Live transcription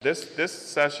This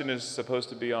session is supposed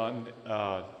to be on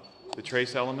the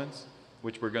trace elements,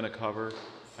 which we're going to cover.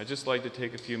 I'd just like to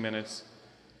take a few minutes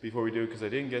before we do, because I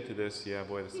didn't get to this. Yeah,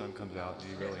 boy, the sun comes out.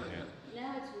 You really can't.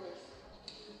 Now it's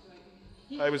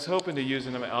worse. I was hoping to use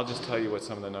them. I'll just tell you what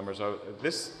some of the numbers are.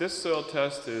 This soil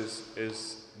test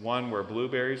is one where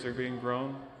blueberries are being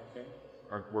grown,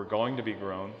 or were going to be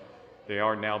grown. They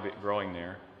are now growing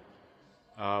there.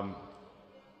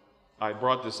 I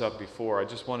brought this up before. I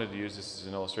just wanted to use this as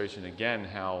an illustration again,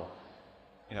 how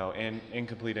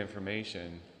incomplete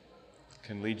information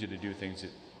can lead you to do things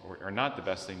that are not the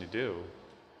best thing to do.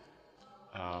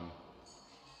 How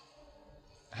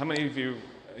many of you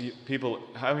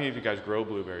guys grow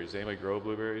blueberries? Anybody grow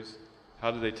blueberries?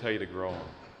 How do they tell you to grow them?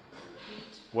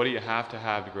 What do you have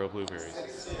to grow blueberries?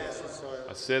 Acidic soil.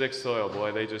 Acidic soil.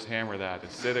 Boy, they just hammer that.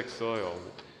 Acidic soil.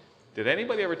 Did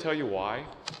anybody ever tell you why?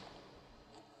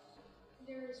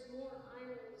 There is more iron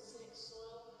in acidic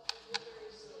soil than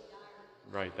blueberries like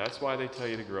iron. Right. That's why they tell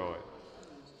you to grow it.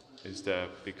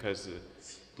 Because the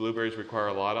blueberries require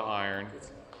a lot of iron,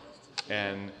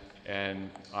 and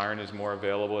iron is more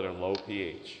available at a low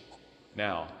pH.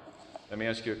 Now, let me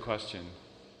ask you a question.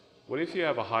 What if you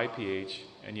have a high pH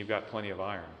and you've got plenty of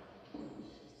iron?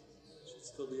 Should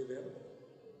still be available.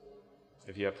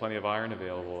 If you have plenty of iron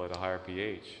available at a higher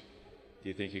pH, do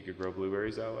you think you could grow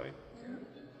blueberries that way? Yeah.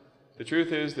 The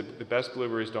truth is that the best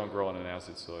blueberries don't grow in an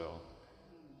acid soil.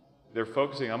 They're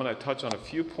focusing, I'm going to touch on a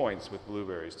few points with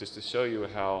blueberries just to show you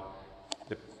how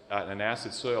an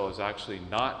acid soil is actually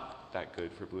not that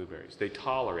good for blueberries. They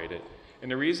tolerate it. And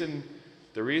the reason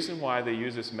why they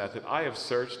use this method, I have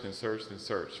searched and searched and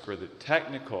searched for the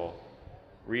technical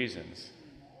reasons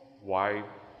why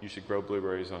you should grow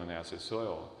blueberries on an acid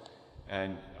soil.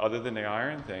 And other than the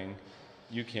iron thing,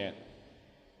 you can't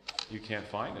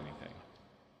find anything.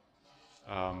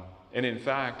 And in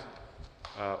fact,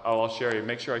 I'll share.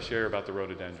 Make sure I share about the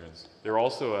rhododendrons. They're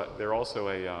also a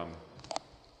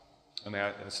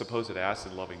supposed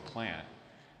acid-loving plant.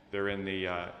 They're in the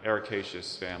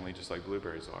ericaceous family, just like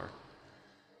blueberries are.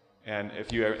 And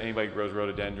if anybody grows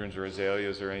rhododendrons or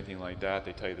azaleas or anything like that,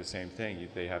 they tell you the same thing.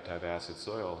 They have to have acid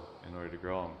soil in order to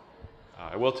grow them.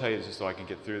 I will tell you, just so I can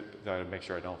get through that, make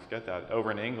sure I don't forget that.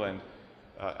 Over in England,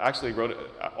 actually,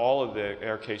 all of the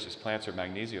ericaceous plants are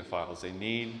magnesiophiles. They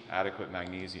need adequate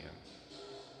magnesium.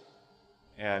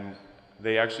 And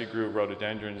they actually grew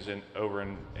rhododendrons over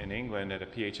in England at a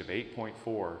pH of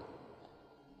 8.4.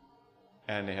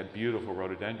 And they had beautiful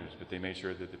rhododendrons, but they made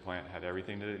sure that the plant had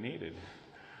everything that it needed.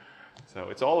 So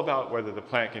it's all about whether the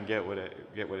plant can get what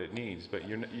it needs. But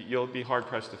you'll be hard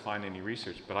pressed to find any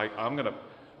research. But I'm going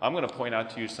to point out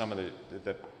to you some of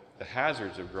the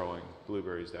hazards of growing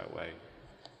blueberries that way.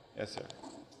 Yes, sir.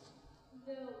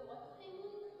 The what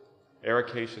family?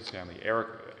 Ericaceous family.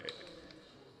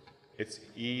 It's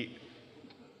ERICACEOUS.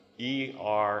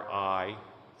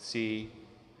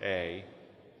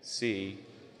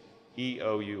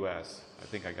 I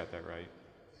think I got that right.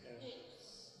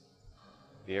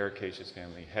 The ericaceous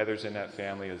family. Heather's in that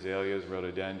family. Azaleas,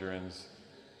 rhododendrons,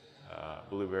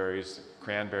 blueberries,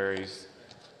 cranberries,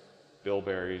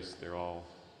 bilberries. They're all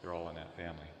in that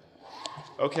family.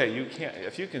 Okay,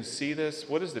 if you can see this,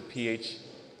 what is the pH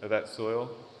of that soil?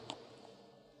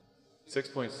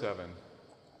 6.7.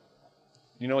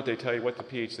 You know what they tell you? What the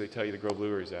pH they tell you to grow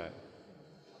blueberries at?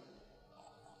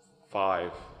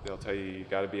 5. They'll tell you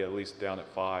got to be at least down at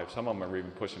 5. Some of them are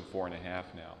even pushing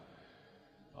 4.5 now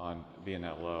on being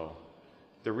that low.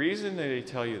 The reason that they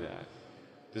tell you that,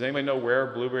 does anybody know where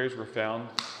blueberries were found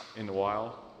in the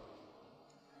wild?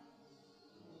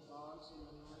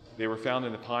 They were found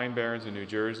in the pine barrens in New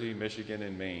Jersey, Michigan,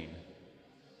 and Maine.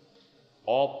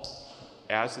 All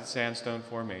acid sandstone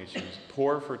formations,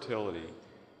 poor fertility.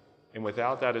 And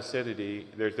without that acidity,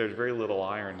 there's very little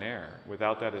iron there.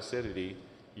 Without that acidity,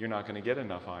 you're not going to get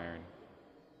enough iron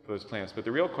for those plants. But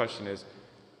the real question is,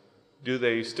 do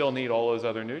they still need all those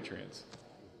other nutrients?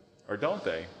 Or don't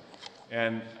they?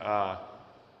 And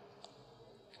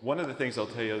one of the things I'll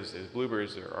tell you is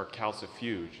blueberries are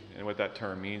calcifuge. And what that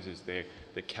term means is the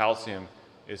calcium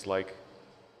is like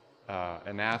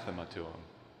anathema to them,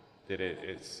 that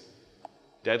it's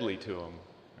deadly to them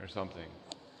or something.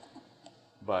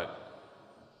 But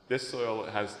this soil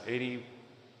has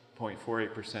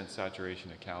 80.48%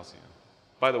 saturation of calcium.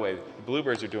 By the way, the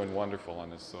blueberries are doing wonderful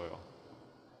on this soil.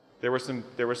 There were some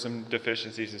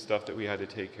deficiencies and stuff that we had to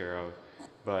take care of,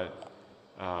 but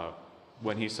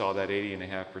when he saw that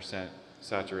 80.5%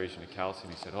 saturation of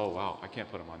calcium, he said, "Oh wow, I can't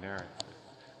put them on there."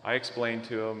 I explained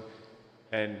to him,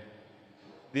 and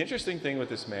the interesting thing with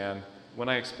this man, when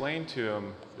I explained to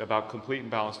him about complete and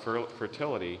balanced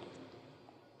fertility,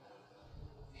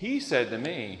 He said to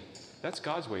me, that's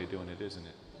God's way of doing it, isn't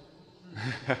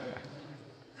it?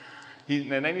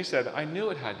 And then he said, I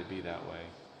knew it had to be that way,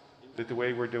 that the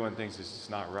way we're doing things is just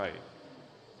not right.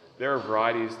 There are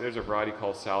varieties. There's a variety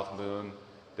called South Moon.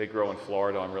 They grow in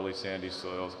Florida on really sandy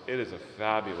soils. It is a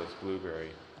fabulous blueberry.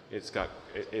 It's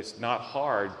not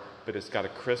hard, but it's got a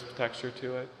crisp texture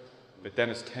to it. But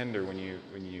then it's tender when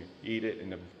you eat it,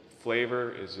 and the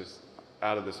flavor is just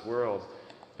out of this world.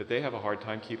 But they have a hard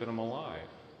time keeping them alive.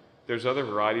 There's other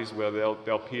varieties where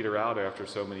they'll peter out after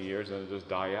so many years and they'll just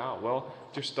die out. Well,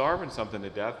 if you're starving something to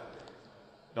death,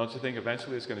 don't you think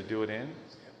eventually it's going to do it in?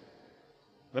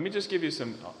 Let me just give you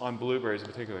some, on blueberries in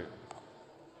particular.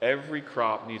 Every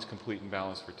crop needs complete and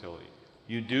balanced fertility.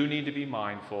 You do need to be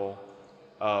mindful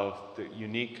of the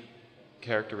unique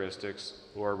characteristics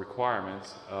or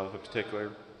requirements of a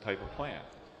particular type of plant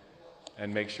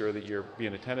and make sure that you're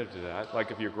being attentive to that.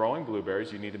 Like if you're growing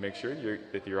blueberries, you need to make sure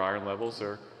that your iron levels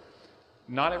are...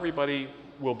 Not everybody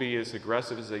will be as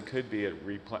aggressive as they could be at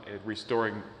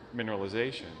restoring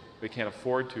mineralization. They can't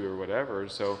afford to or whatever.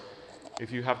 So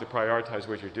if you have to prioritize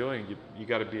what you're doing, you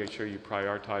got to be sure you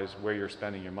prioritize where you're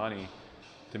spending your money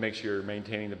to make sure you're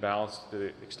maintaining the balance to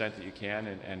the extent that you can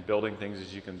and building things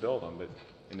as you can build them. But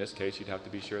in this case, you'd have to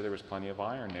be sure there was plenty of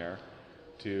iron there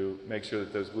to make sure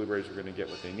that those blueberries were going to get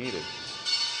what they needed.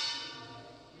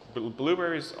 But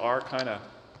blueberries are kind of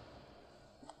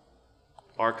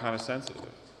sensitive.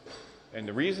 And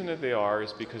the reason that they are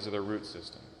is because of their root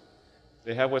system.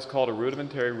 They have what's called a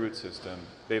rudimentary root system.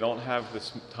 They don't have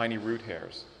this tiny root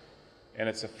hairs. And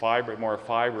it's a more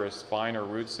fibrous, finer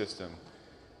root system.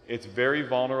 It's very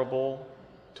vulnerable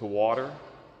to water,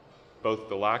 both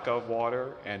the lack of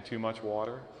water and too much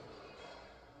water.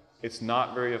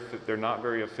 They're not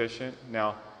very efficient.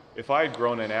 Now, if I had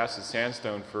grown in acid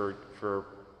sandstone for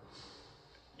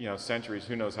centuries,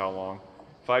 who knows how long,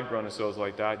 if I'd grown in soils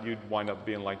like that, you'd wind up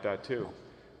being like that too.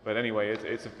 But anyway,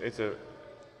 it's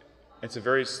a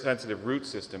very sensitive root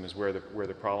system is where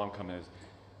the problem comes in.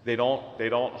 They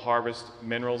don't harvest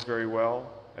minerals very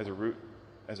well as a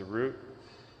root,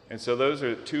 and so those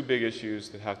are two big issues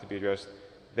that have to be addressed.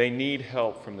 They need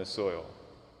help from the soil.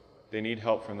 They need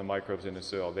help from the microbes in the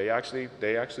soil. They actually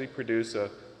produce a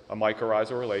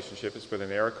mycorrhizal relationship. It's with an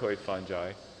ericoid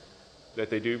fungi that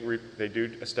they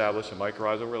do establish a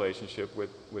mycorrhizal relationship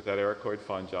with that ericoid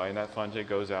fungi, and that fungi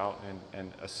goes out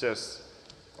and assists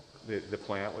the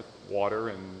plant with water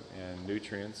and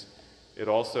nutrients. It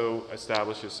also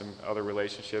establishes some other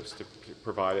relationships to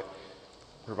provide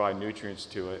nutrients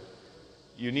to it.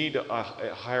 You need a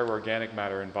higher organic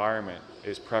matter environment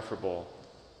is preferable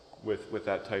with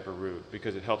that type of root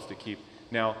because it helps to keep.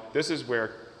 Now, this is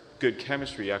where good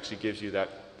chemistry actually gives you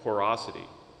that porosity.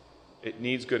 It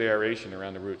needs good aeration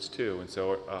around the roots too, and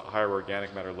so a higher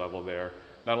organic matter level there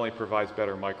not only provides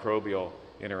better microbial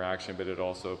interaction, but it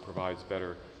also provides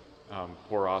better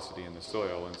porosity in the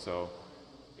soil. And so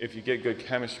if you get good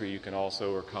chemistry, you can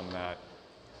also overcome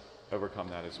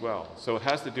that as well. So it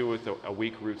has to do with a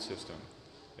weak root system.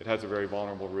 It has a very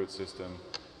vulnerable root system,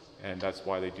 and that's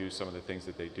why they do some of the things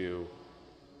that they do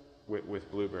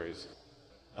with blueberries.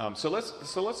 So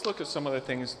let's look at some of the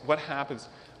things. What happens?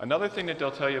 Another thing that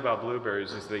they'll tell you about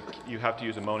blueberries is you have to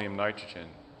use ammonium nitrogen.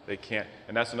 They can't,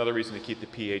 and that's another reason to keep the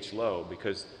pH low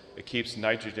because it keeps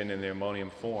nitrogen in the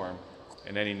ammonium form,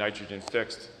 and any nitrogen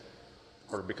fixed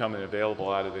or becoming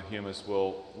available out of the humus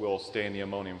will stay in the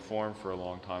ammonium form for a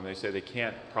long time. They say they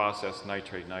can't process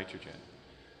nitrate nitrogen.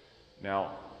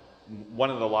 Now,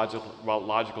 one of the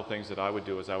logical things that I would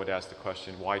do is I would ask the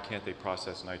question, why can't they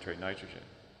process nitrate nitrogen?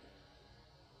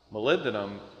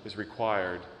 Molybdenum is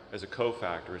required as a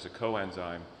cofactor, as a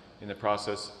coenzyme in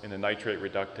the nitrate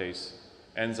reductase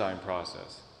enzyme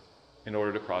process in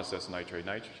order to process nitrate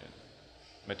nitrogen,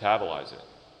 metabolize it.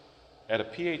 At a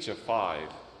pH of 5,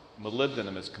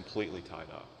 molybdenum is completely tied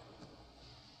up,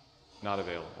 not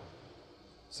available.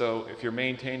 So if you're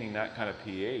maintaining that kind of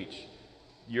pH,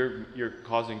 you're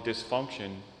causing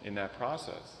dysfunction in that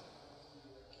process.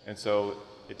 And so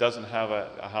it doesn't have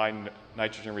a high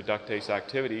nitrogen reductase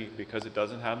activity because it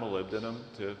doesn't have molybdenum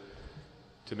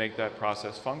to make that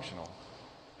process functional.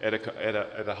 At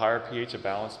a higher pH, a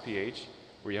balanced pH,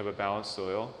 where you have a balanced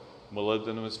soil,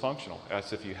 molybdenum is functional.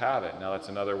 That's if you have it. Now that's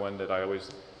another one that I always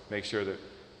make sure that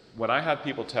when I have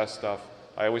people test stuff,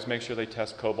 I always make sure they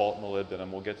test cobalt and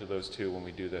molybdenum. We'll get to those two when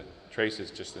we do the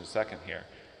traces just in a second here.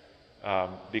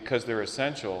 Because they're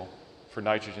essential for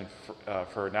nitrogen,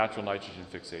 for natural nitrogen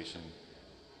fixation.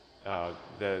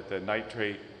 The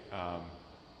nitrate, I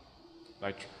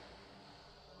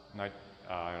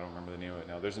don't remember the name of it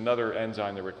now. There's another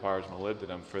enzyme that requires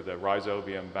molybdenum for the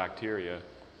rhizobium bacteria,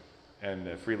 and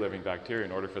the free-living bacteria,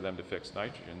 in order for them to fix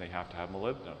nitrogen, they have to have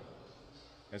molybdenum.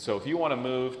 And so if you want to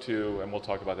move to, and we'll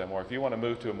talk about that more, if you want to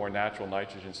move to a more natural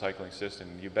nitrogen cycling system,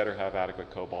 you better have adequate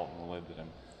cobalt and molybdenum.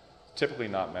 Typically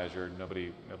not measured,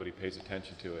 nobody pays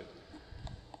attention to it.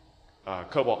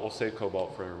 Cobalt, we'll save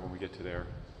cobalt for when we get to there.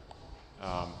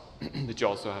 But you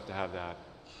also have to have that.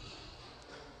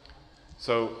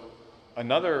 So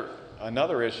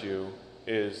another issue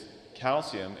is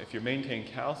calcium. If you maintain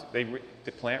calcium,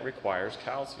 the plant requires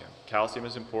calcium. Calcium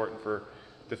is important for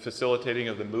the facilitating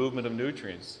of the movement of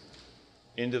nutrients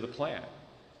into the plant.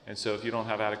 And so if you don't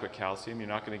have adequate calcium, you're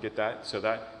not going to get that. So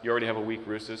that you already have a weak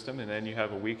root system, and then you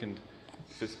have a weakened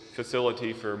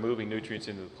facility for moving nutrients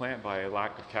into the plant by a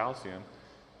lack of calcium.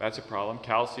 That's a problem.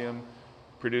 Calcium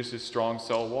produces strong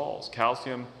cell walls.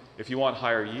 Calcium, if you want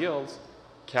higher yields,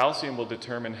 calcium will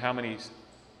determine how many,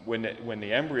 when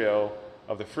the embryo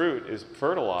of the fruit is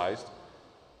fertilized,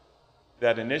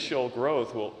 that initial growth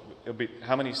it'll be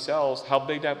how many cells, how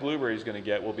big that blueberry is going to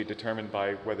get will be determined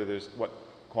by whether there's what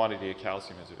quantity of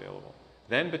calcium is available.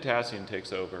 Then potassium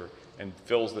takes over and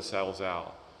fills the cells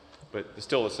out. But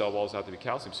still the cell walls have to be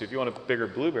calcium. So if you want a bigger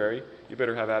blueberry, you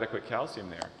better have adequate calcium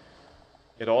there.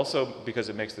 It also, because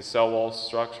it makes the cell wall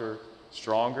structure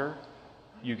stronger,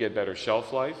 you get better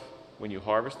shelf life when you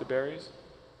harvest the berries.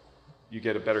 You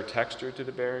get a better texture to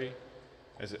the berry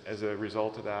as a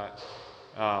result of that.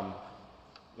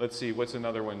 Let's see, what's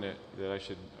another one that I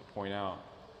should point out?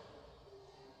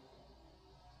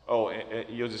 Oh,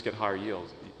 you'll just get higher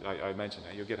yields. I mentioned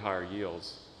that. You'll get higher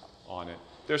yields on it.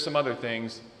 There's some other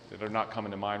things that are not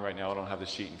coming to mind right now. I don't have the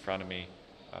sheet in front of me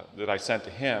that I sent to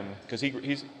him, because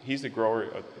he's the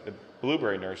grower at the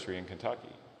blueberry nursery in Kentucky.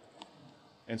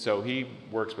 And so he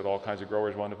works with all kinds of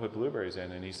growers wanting to put blueberries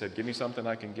in, and he said, give me something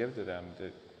I can give to them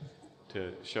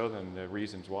to show them the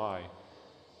reasons why.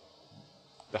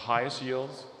 The highest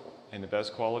yields and the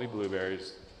best quality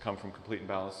blueberries come from complete and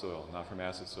balanced soil, not from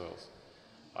acid soils.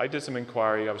 I did some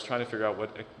inquiry. I was trying to figure out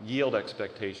what yield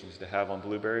expectations to have on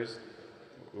blueberries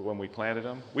when we planted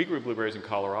them. We grew blueberries in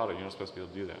Colorado. You're not supposed to be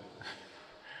able to do that.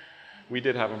 We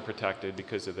did have them protected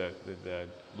because of the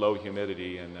low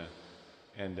humidity and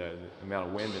the amount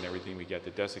of wind and everything we get,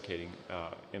 the desiccating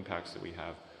impacts that we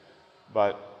have.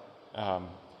 But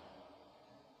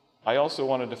I also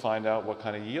wanted to find out what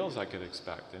kind of yields I could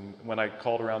expect. And when I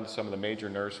called around to some of the major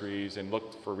nurseries and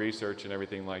looked for research and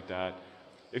everything like that,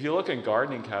 if you look in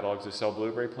gardening catalogs that sell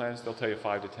blueberry plants, they'll tell you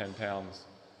 5 to 10 pounds.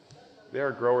 There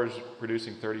are growers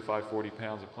producing 35, 40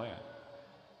 pounds a plant.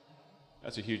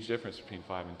 That's a huge difference between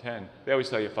 5 and 10. They always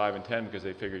tell you 5 and 10 because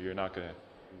they figure you're not going to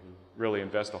really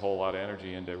invest a whole lot of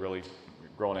energy into really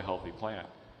growing a healthy plant.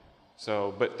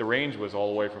 So, but the range was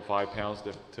all the way from 5 pounds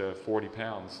to 40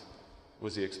 pounds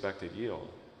was the expected yield.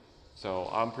 So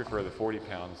I prefer the 40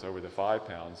 pounds over the 5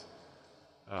 pounds.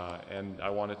 And I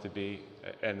want it to be,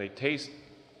 and they taste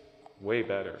way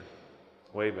better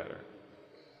when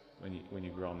you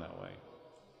grow them that way.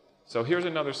 So here's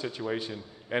another situation,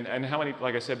 and how many,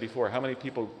 like I said before, how many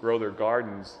people grow their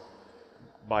gardens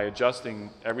by adjusting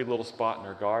every little spot in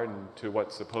their garden to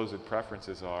what supposed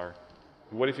preferences are?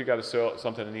 What if you got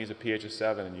something that needs a pH of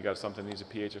 7, and you got something that needs a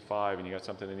pH of 5, and you got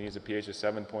something that needs a pH of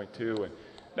 7.2, and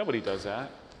nobody does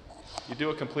that. You do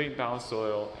a complete balanced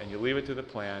soil, and you leave it to the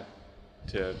plant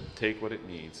to take what it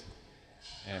needs.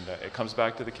 And it comes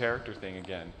back to the character thing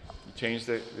again. You change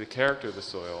the character of the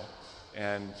soil,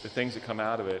 and the things that come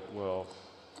out of it will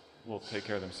take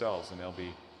care of themselves, and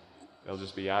they'll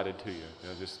just be added to you.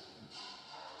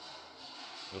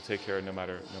 They'll take care of no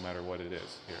matter what it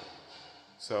is here.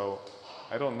 So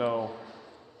I don't know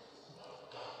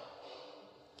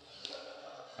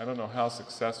how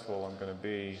successful I'm going to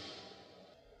be.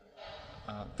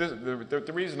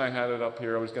 The reason I had it up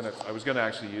here, I was going to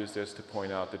actually use this to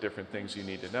point out the different things you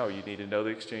need to know. You need to know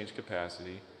the exchange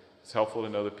capacity. It's helpful to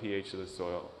know the pH of the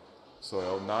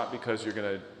soil, not because you're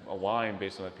going to align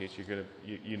based on that pH.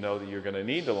 You know that you're going to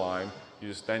need the lime.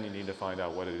 You need to find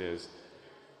out what it is.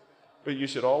 But you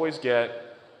should always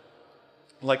get,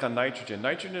 like on nitrogen.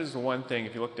 Nitrogen is the one thing.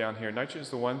 If you look down here, nitrogen is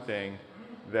the one thing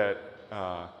that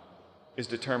is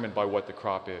determined by what the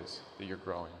crop is that you're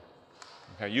growing.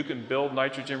 Okay, you can build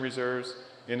nitrogen reserves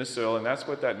in the soil, and that's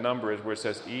what that number is, where it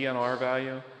says ENR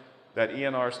value. That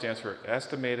ENR stands for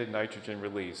estimated nitrogen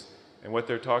release. And what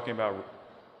they're talking about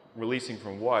releasing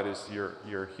from what is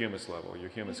your humus level, your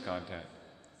humus content.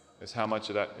 Is how much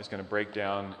of that is going to break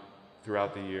down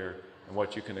throughout the year, and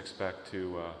what you can expect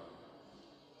to,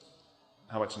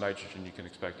 how much nitrogen you can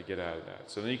expect to get out of that.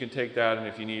 So then you can take that, and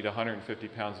if you need 150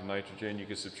 pounds of nitrogen, you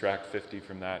can subtract 50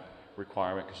 from that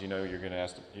requirement, because you know you're going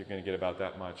to get about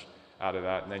that much out of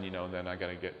that, and then then I got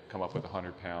to come up with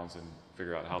 100 pounds and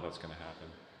figure out how that's going to happen.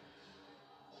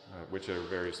 Which are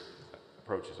various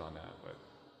approaches on that, but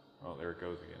there it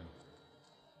goes again.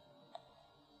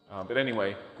 But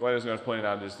anyway, what I was going to point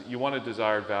out is that you want a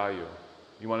desired value.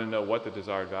 You want to know what the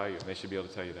desired value, and they should be able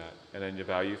to tell you that. And then the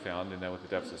value found, and then what the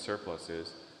deficit surplus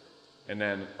is. And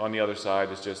then on the other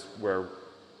side is just where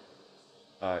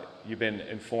you've been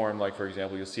informed. Like for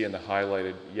example, you'll see in the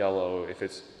highlighted yellow if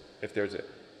it's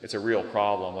a real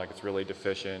problem, like it's really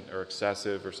deficient or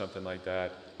excessive or something like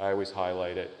that. I always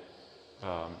highlight it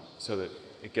so that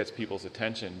it gets people's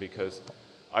attention, because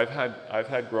I've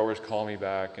had growers call me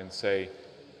back and say,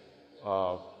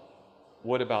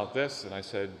 "What about this?" And I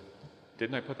said,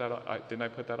 Didn't I put that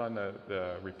on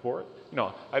the report?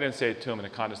 No, I didn't say it to him in a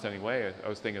condescending way. I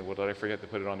was thinking, well, did I forget to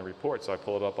put it on the report? So I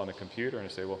pull it up on the computer and I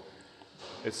say, well,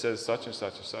 it says such and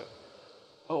such and such.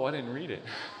 Oh, I didn't read it.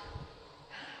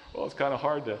 Well, it's kind of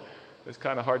hard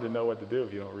to know what to do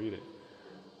if you don't read it.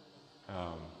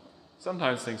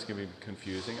 Sometimes things can be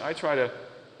confusing. I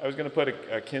was going to put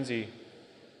a Kinsey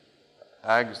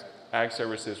Ag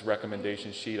Services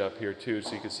recommendation sheet up here too,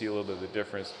 so you can see a little bit of the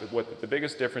difference. But the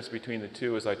biggest difference between the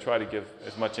two is I try to give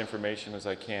as much information as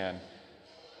I can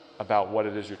about what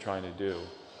it is you're trying to do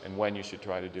and when you should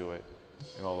try to do it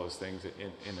and all those things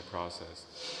in the process.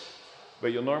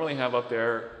 But you'll normally have up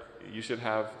there, you should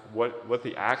have what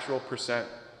the actual percent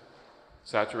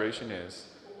saturation is,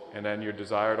 and then your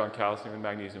desired on calcium and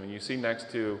magnesium. And you see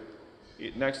next to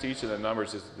each of the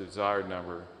numbers is the desired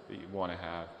number that you want to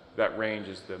have. That range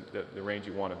is the range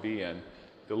you want to be in.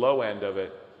 The low end of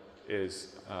it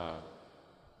is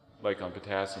like on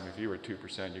potassium. If you were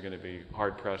 2%, you're going to be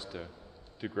hard-pressed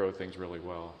to grow things really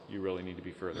well. You really need to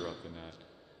be further up than that.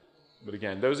 But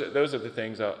again, those are the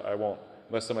things I won't,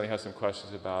 unless somebody has some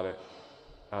questions about it.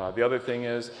 The other thing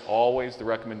is, always the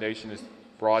recommendation is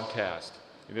broadcast.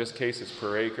 In this case, it's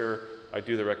per acre. I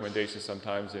do the recommendation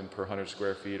sometimes in per 100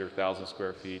 square feet or 1,000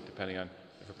 square feet, depending on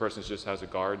if a person just has a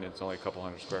garden, it's only a couple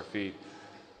hundred square feet.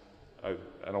 I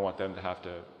don't want them to have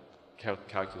to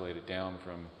calculate it down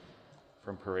from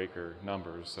per acre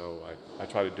numbers, so I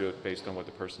try to do it based on what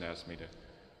the person asked me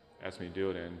to do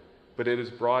it in. But it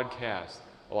is broadcast.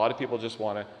 A lot of people just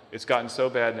want to, it's gotten so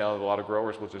bad now that a lot of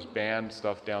growers will just ban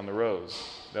stuff down the rows.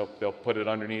 They'll put it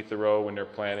underneath the row when they're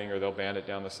planting, or they'll ban it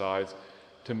down the sides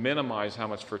to minimize how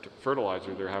much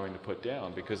fertilizer they're having to put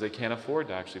down, because they can't afford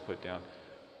to actually put down.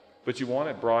 But you want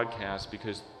it broadcast,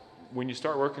 because when you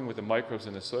start working with the microbes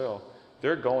in the soil,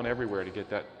 they're going everywhere to get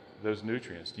those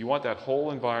nutrients. You want that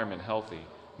whole environment healthy,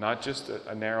 not just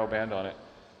a narrow band on it,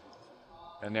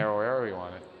 a narrow area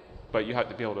on it, but you have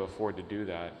to be able to afford to do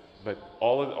that. But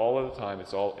all of the time,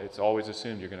 it's always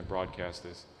assumed you're going to broadcast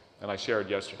this. And I shared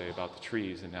yesterday about the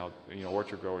trees, and now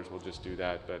orchard growers will just do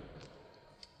that, but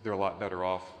they're a lot better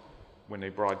off when they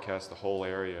broadcast the whole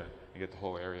area and get the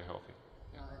whole area healthy.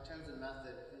 In terms of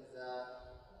method,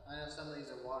 I know some of these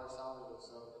are water soluble,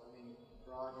 so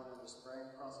broad the spraying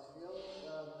across the field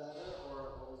better,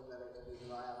 or always better to do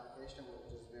dry application, or will it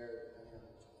just vary depending on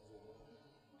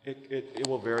which ones? It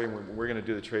will vary. When we're going to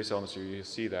do the trace elements, you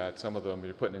see that some of them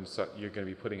you're going to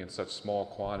be putting in such small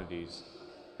quantities.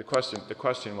 The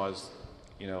question was,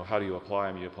 how do you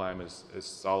apply them? You apply them as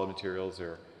solid materials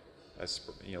or as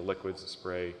liquids, a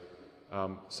spray.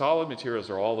 Solid materials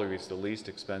are always the least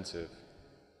expensive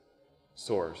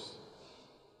source.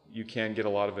 You can get a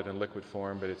lot of it in liquid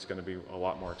form, but it's going to be a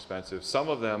lot more expensive. Some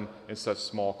of them in such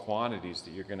small quantities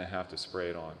that you're going to have to spray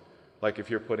it on. Like if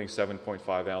you're putting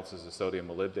 7.5 ounces of sodium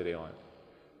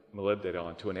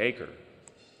molybdenate to an acre,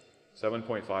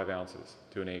 7.5 ounces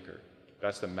to an acre.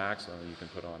 That's the maximum you can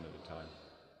put on at a time.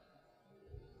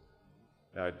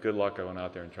 Now, good luck going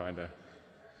out there and trying to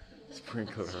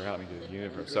sprinkle it around into the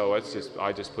universe. So I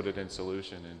just put it in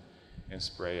solution and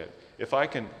spray it. If I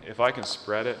can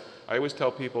spread it, I always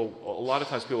tell people, a lot of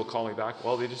times people call me back,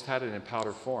 well, they just had it in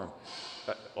powder form.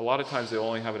 A lot of times they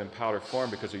only have it in powder form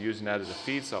because they're using that as a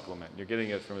feed supplement. You're getting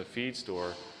it from a feed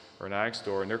store or an ag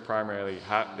store, and they're primarily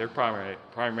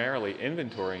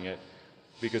inventorying it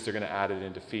because they're going to add it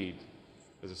into feed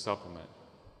as a supplement.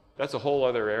 That's a whole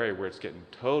other area where it's getting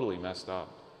totally messed up,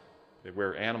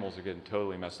 where animals are getting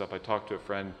totally messed up. I talked to a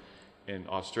friend in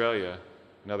Australia,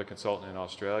 another consultant in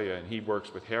Australia, and he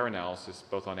works with hair analysis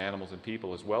both on animals and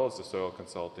people as well as the soil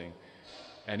consulting.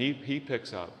 And he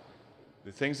picks up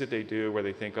the things that they do where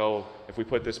they think, oh, if we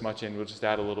put this much in, we'll just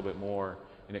add a little bit more.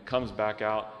 And it comes back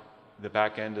out the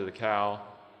back end of the cow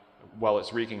while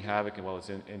it's wreaking havoc and while it's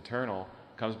internal,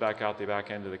 comes back out the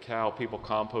back end of the cow, people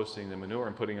composting the manure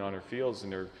and putting it on their fields,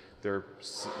 and their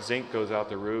zinc goes out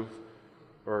the roof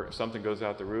or something goes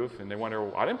out the roof, and they wonder,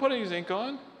 well, I didn't put any zinc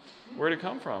on. Where'd it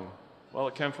come from? Well,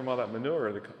 it came from all that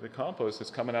manure, the compost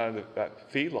that's coming out of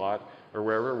that feedlot or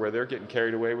wherever, where they're getting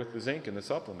carried away with the zinc and the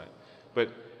supplement.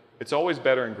 But it's always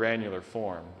better in granular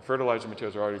form. Fertilizer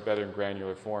materials are already better in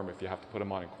granular form if you have to put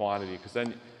them on in quantity, because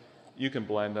then you can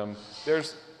blend them.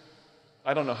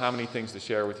 I don't know how many things to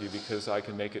share with you because I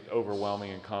can make it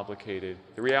overwhelming and complicated.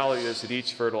 The reality is that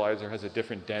each fertilizer has a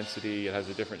different density, it has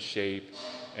a different shape.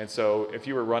 And so if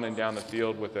you were running down the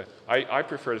field with I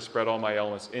prefer to spread all my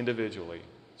elements individually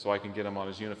so I can get them on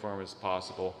as uniform as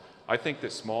possible. I think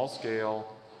that small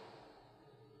scale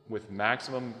with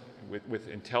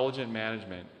intelligent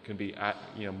management can be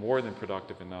more than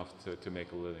productive enough to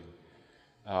make a living.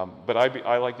 But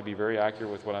I like to be very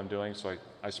accurate with what I'm doing, so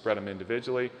I spread them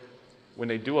individually. When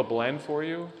they do a blend for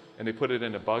you and they put it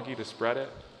in a buggy to spread it,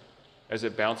 as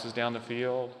it bounces down the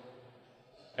field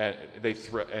and they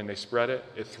spread it,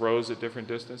 it throws at different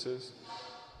distances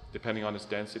depending on its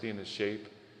density and its shape.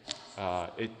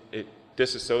 It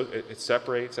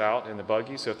separates out in the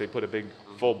buggy, so if they put a big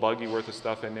full buggy worth of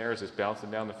stuff in there, as it's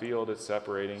bouncing down the field, it's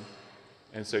separating.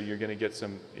 And so you're going to get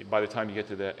by the time you get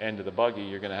to the end of the buggy,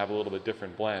 you're going to have a little bit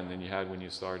different blend than you had when you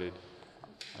started,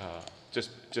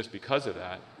 just because of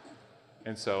that.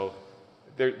 And so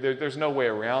there's no way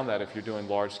around that if you're doing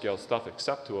large-scale stuff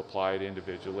except to apply it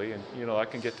individually. And, that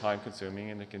can get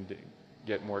time-consuming and it can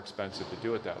get more expensive to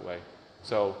do it that way.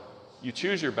 So you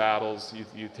choose your battles.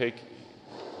 You take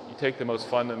the most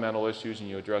fundamental issues and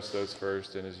you address those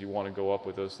first. And as you want to go up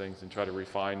with those things and try to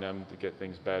refine them to get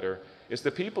things better, it's the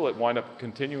people that wind up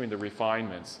continuing the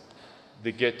refinements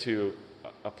that get to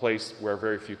a place where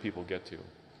very few people get to,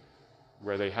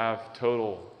 where they have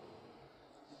total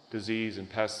disease and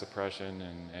pest suppression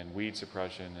and weed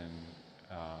suppression and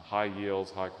high yields,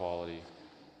 high quality.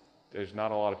 There's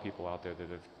not a lot of people out there that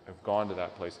have gone to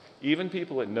that place. Even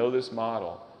people that know this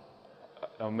model,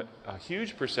 a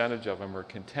huge percentage of them are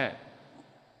content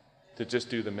to just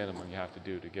do the minimum you have to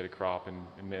do to get a crop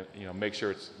and make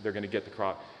sure they're going to get the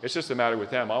crop. It's just a matter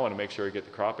with them. I want to make sure I get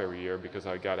the crop every year because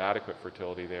I got adequate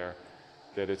fertility there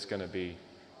that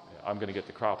I'm going to get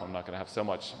the crop. I'm not going to have so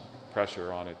much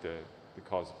pressure on it to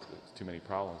cause too many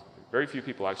problems. Very few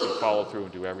people actually follow through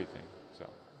and do everything. So.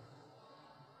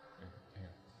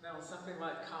 Now, with something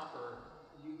like copper,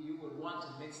 you would want to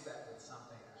mix that with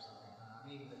something or something. I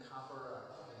mean, the copper.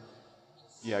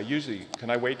 Yeah, usually. Can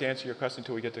I wait to answer your question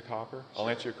until we get to copper? I'll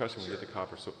answer your question when we get to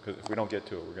copper. So, because if we don't get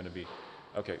to it, we're going to be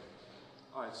okay.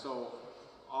 All right. So,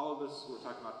 all of this we're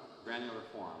talking about granular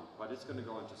form, but it's going to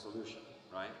go into solution,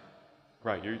 right?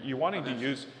 Right.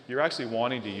 You're actually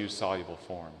wanting to use soluble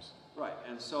forms. Right,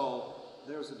 and so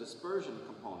there's a dispersion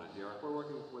component here. If we're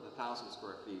working with 1,000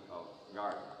 square feet of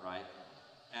garden, right,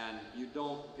 and you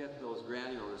don't get those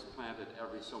granulars planted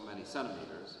every so many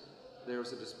centimeters,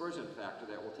 there's a dispersion factor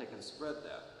that will take and spread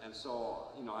that. And so,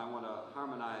 I want to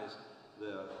harmonize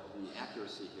the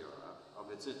accuracy here.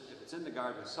 If it's in the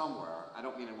garden somewhere, I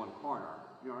don't mean in one corner.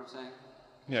 You know what I'm saying?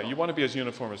 Yeah, you want to be as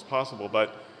uniform as possible,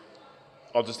 but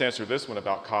I'll just answer this one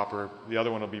about copper. The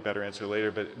other one will be better answered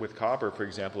later. But with copper, for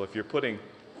example, if you're putting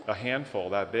a handful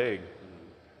that big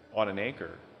on an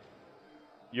acre,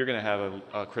 you're going to have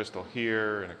a crystal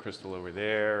here and a crystal over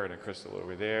there and a crystal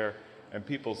over there. And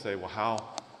people say, well, how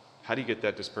do you get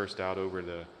that dispersed out over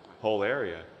the whole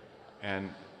area? And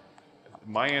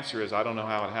my answer is I don't know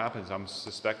how it happens. I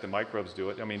suspect the microbes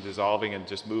do it. I mean, dissolving and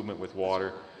just movement with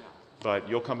water. But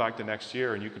you'll come back the next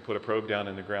year and you can put a probe down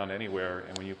in the ground anywhere,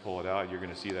 and when you pull it out, you're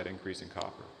going to see that increase in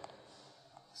copper.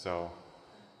 So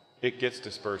it gets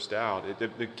dispersed out.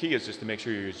 The key is just to make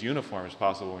sure you're as uniform as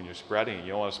possible when you're spreading it.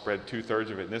 You don't want to spread 2/3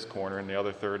 of it in this corner and the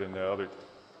other third in the other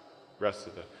rest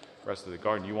of the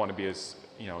garden. You want to be as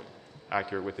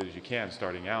accurate with it as you can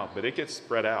starting out, but it gets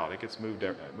spread out. It gets moved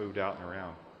out and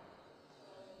around.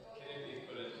 Can it be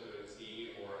put into a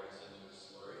tea or into a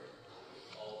slurry?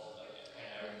 All and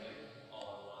everything all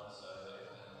at once,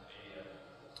 maybe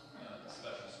a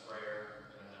special sprayer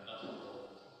and nothing.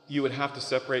 You would have to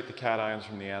separate the cations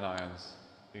from the anions.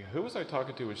 Who was I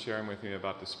talking to was sharing with me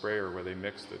about the sprayer where they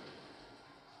mixed it?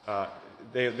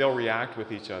 They'll react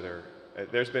with each other.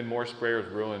 There's been more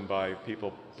sprayers ruined by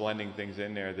people blending things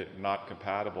in there that are not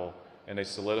compatible, and they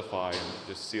solidify and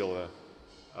just seal the.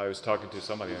 I was talking to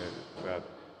somebody about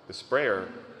the sprayer,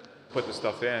 put the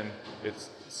stuff in, it's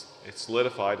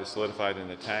solidified. It's solidified in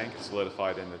the tank. It's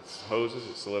solidified in its hoses.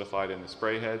 It's solidified in the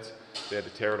spray heads. They had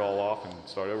to tear it all off and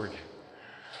start over again.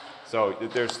 So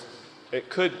it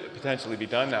could potentially be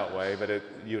done that way, but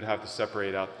you'd have to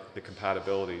separate out the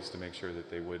compatibilities to make sure that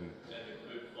they wouldn't.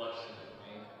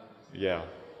 Yeah.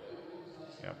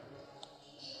 Yeah.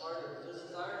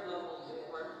 Does iron levels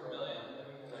in part per million?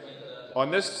 I mean,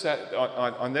 On this set,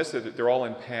 on this, they're all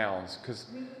in pounds because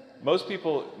most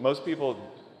people,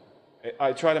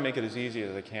 I try to make it as easy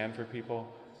as I can for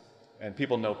people, and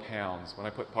people know pounds. When I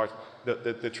put parts,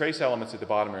 the trace elements at the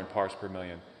bottom are in parts per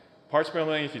million. Parts per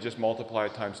million, if you just multiply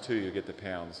it times 2, you get the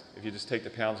pounds. If you just take the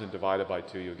pounds and divide it by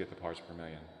 2, you'll get the parts per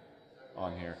million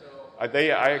on here.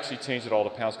 I actually changed it all to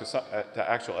pounds because the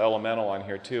actual elemental on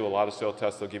here too, a lot of soil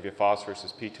tests, they'll give you phosphorus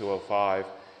as P2O5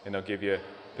 and they'll give you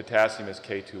potassium as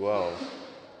K2O.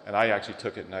 And I actually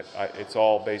took it and it's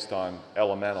all based on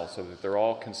elemental so that they're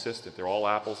all consistent. They're all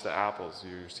apples to apples.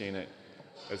 You're seeing it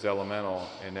as elemental,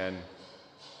 and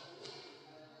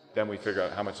then we figure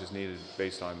out how much is needed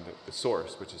based on the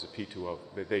source, which is a P2O.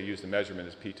 They use the measurement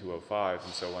as P2O5,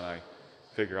 and so when I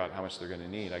figure out how much they're going to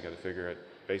need, I got to figure it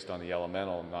based on the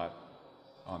elemental, not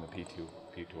on the P2O5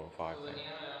 So the thing.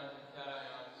 anions and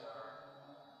cations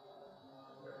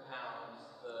are pounds,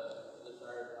 the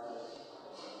desired value,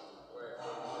 where the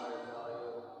desired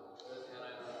value, this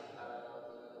anion and cation,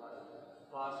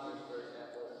 phosphorus, for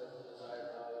example, is the desired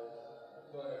value,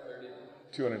 230.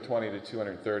 220 to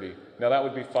 230. Now that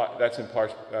would be that's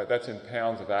in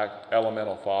pounds of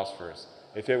elemental phosphorus.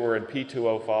 If it were in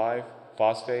P2O5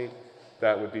 phosphate,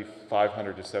 that would be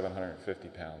 500 to 750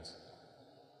 pounds.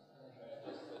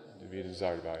 To be the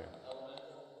desired value.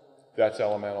 That's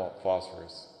elemental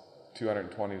phosphorus,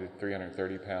 220 to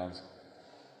 330 pounds.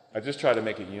 I just try to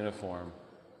make it uniform,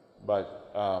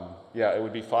 but yeah, it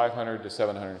would be 500 to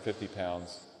 750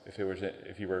 pounds if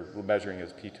you were measuring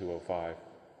as P2O5.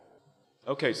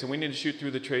 Okay, so we need to shoot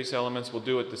through the trace elements. We'll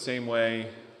do it the same way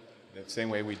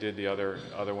we did the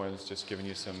other ones, just giving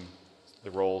you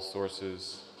the roles,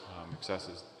 sources,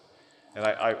 excesses. And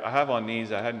I have on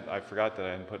these, I forgot that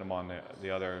I hadn't put them on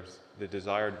the others, the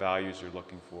desired values you're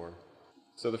looking for.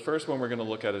 So the first one we're going to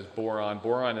look at is boron.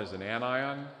 Boron is an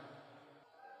anion,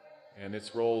 and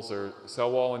its roles are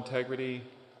cell wall integrity,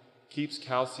 keeps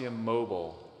calcium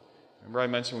mobile. Remember I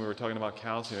mentioned we were talking about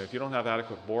calcium. If you don't have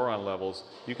adequate boron levels,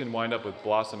 you can wind up with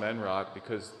blossom end rot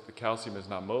because the calcium is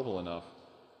not mobile enough.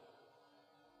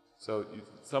 So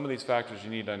some of these factors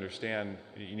you need to understand,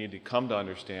 you need to come to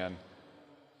understand.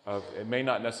 It may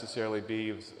not necessarily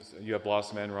be you have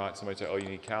blossom end rot, somebody say, oh, you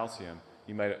need calcium.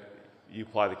 You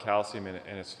apply the calcium and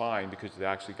it's fine because they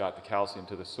actually got the calcium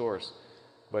to the source.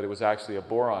 But it was actually a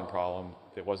boron problem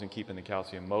that wasn't keeping the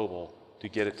calcium mobile to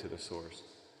get it to the source.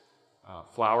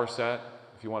 Flower set,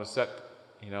 if you want to set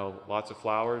lots of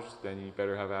flowers, then you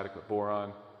better have adequate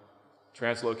boron.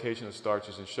 Translocation of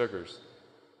starches and sugars.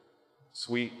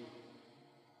 Sweet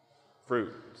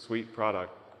fruit, sweet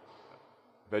product,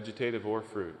 vegetative or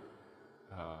fruit.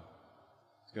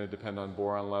 It's going to depend on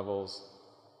boron levels.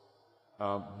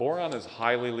 Boron is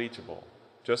highly leachable,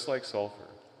 just like sulfur.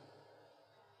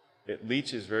 It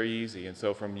leaches very easy, and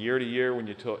so from year to year, when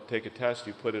you take a test,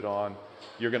 you put it on,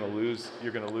 you're going to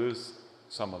lose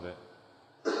some of it.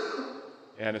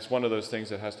 And it's one of those things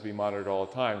that has to be monitored all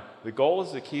the time. The goal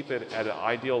is to keep it at an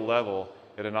ideal level,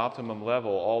 at an optimum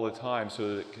level all the time,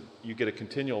 so that you get a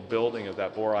continual building of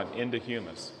that boron into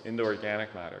humus, into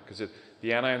organic matter, because the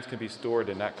anions can be stored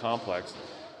in that complex,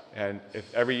 and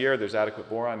if every year there's adequate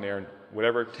boron there, and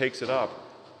whatever takes it up,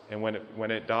 and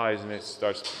when it dies and it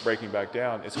starts breaking back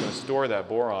down, it's going to store that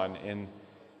boron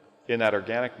in that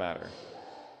organic matter.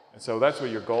 And so that's what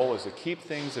your goal is, to keep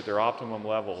things at their optimum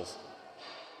levels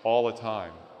all the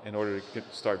time in order to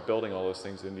start building all those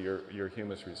things into your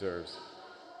humus reserves.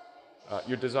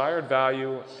 Your desired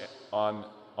value on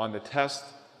the test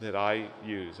that I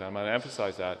use, and I'm going to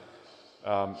emphasize that,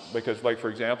 because, like, for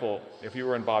example, if you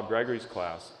were in Bob Gregory's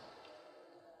class,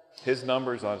 his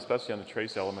numbers, especially on the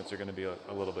trace elements, are going to be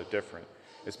a little bit different.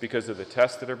 It's because of the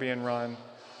tests that are being run,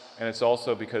 and it's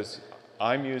also because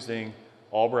I'm using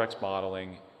Albrecht's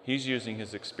modeling. He's using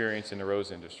his experience in the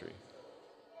rose industry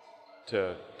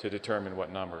to determine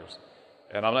what numbers.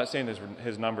 And I'm not saying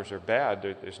his numbers are bad.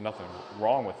 There's nothing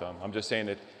wrong with them. I'm just saying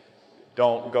that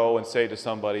don't go and say to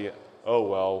somebody, oh,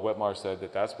 well, Whitmar said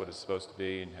that that's what it's supposed to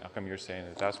be, and how come you're saying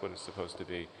that that's what it's supposed to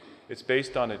be? It's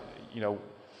based on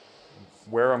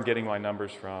where I'm getting my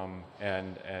numbers from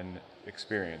and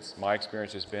experience. My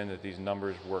experience has been that these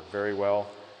numbers work very well.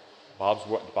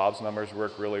 Bob's numbers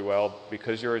work really well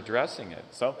because you're addressing it.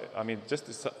 So, just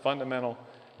the fundamental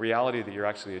reality that you're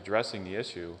actually addressing the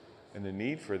issue and the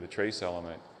need for the trace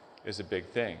element is a big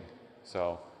thing.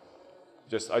 So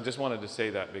I just wanted to say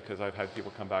that because I've had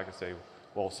people come back and say,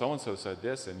 well, so-and-so said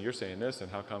this and you're saying this,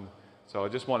 and how come? So I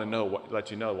just want to let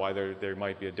you know why there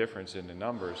might be a difference in the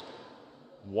numbers.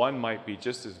 One might be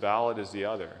just as valid as the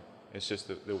other. It's just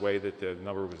the way that the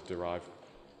number was derived.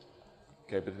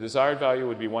 Okay, but the desired value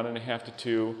would be 1.5 to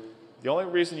 2. The only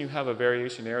reason you have a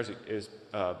variation there is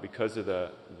because of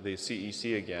the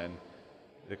CEC again,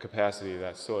 the capacity of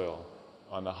that soil.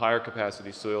 On the higher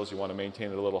capacity soils, you want to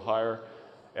maintain it a little higher.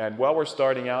 And while we're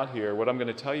starting out here, what I'm going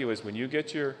to tell you is when you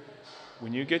get your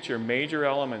major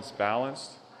elements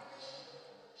balanced,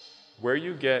 where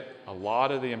you get a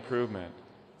lot of the improvement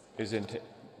is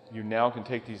you now can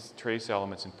take these trace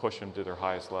elements and push them to their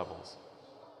highest levels.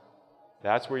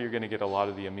 That's where you're going to get a lot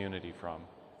of the immunity from,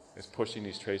 is pushing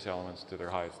these trace elements to their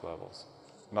highest levels.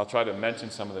 And I'll try to mention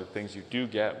some of the things you do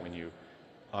get when you,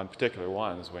 on particular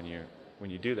ones, when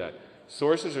you do that.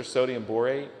 Sources are sodium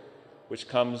borate, which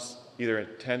comes either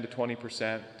at 10 to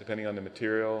 20%, depending on the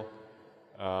material.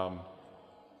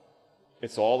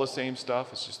 It's all the same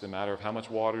stuff. It's just a matter of how much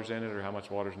water's in it or how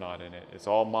much water's not in it. It's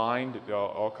all mined. It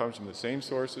all comes from the same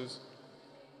sources.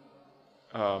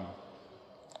 I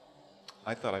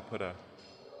thought I put a...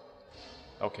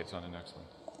 Okay, it's on the next one.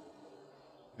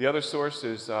 The other source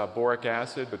is boric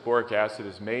acid, but boric acid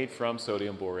is made from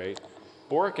sodium borate.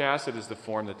 Boric acid is the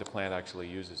form that the plant actually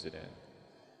uses it in.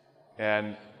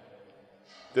 And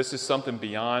this is something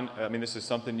beyond, this is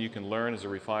something you can learn as a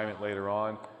refinement later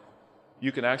on.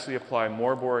 You can actually apply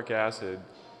more boric acid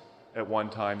at one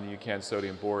time than you can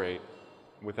sodium borate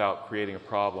without creating a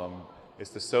problem.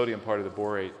 It's the sodium part of the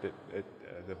borate,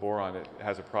 the boron, that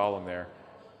has a problem there.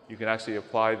 You can actually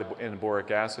apply in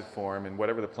boric acid form, and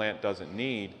whatever the plant doesn't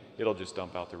need, it'll just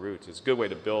dump out the roots. It's a good way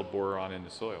to build boron in the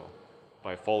soil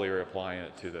by foliar applying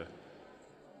it to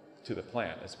the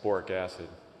plant. It's boric acid.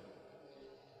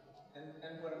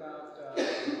 And what about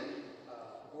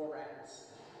borax?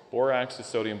 Borax is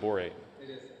sodium borate. It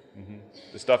is. Mm-hmm.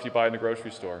 The stuff you buy in the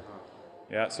grocery store.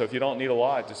 Yeah, so if you don't need a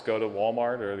lot, just go to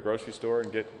Walmart or the grocery store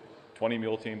and get 20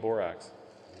 multein borax.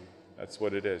 That's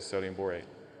what it is, sodium borate.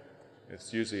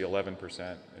 It's usually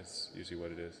 11%. It's usually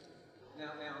what it is.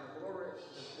 Now the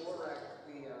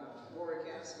boric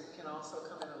acid can also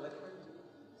come in a liquid?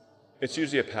 It's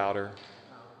usually a powder.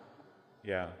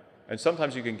 Yeah. And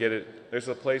sometimes you can get it, there's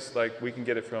a place like we can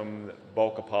get it from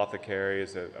Bulk Apothecary,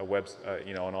 is a web,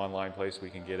 an online place we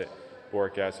can get it,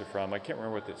 boric acid from. I can't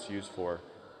remember what it's used for.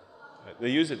 They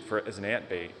use it as an ant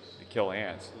bait to kill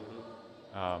ants.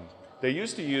 They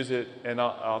used to use it, and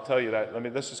I'll tell you that,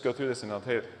 let's just go through this and I'll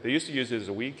tell you, they used to use it as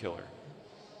a weed killer,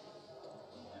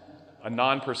 a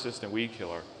non-persistent weed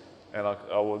killer. And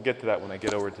we'll get to that when I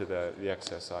get over to the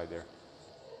excess side there.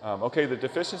 Okay, the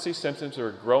deficiency symptoms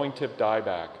are growing tip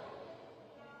dieback.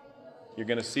 You're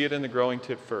going to see it in the growing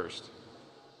tip first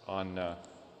on the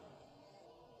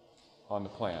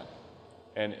plant.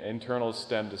 And internal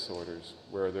stem disorders,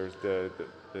 where there's the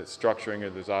structuring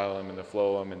of the xylem and the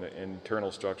phloem and the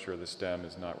internal structure of the stem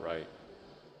is not right.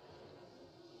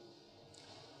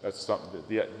 That's something.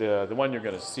 The one you're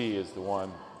going to see is the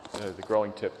one, the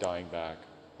growing tip dying back.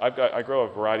 I grow a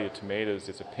variety of tomatoes.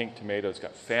 It's a pink tomato. It's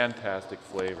got fantastic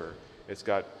flavor. It's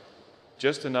got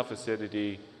just enough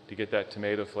acidity to get that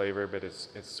tomato flavor, but it's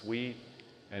sweet.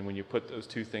 And when you put those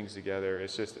two things together,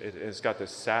 it's got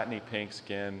this satiny pink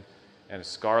skin and a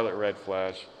scarlet red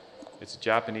flesh. It's a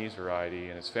Japanese variety,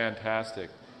 and it's fantastic,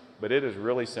 but it is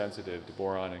really sensitive to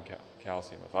boron and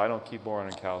calcium. If I don't keep boron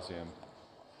and calcium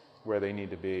where they need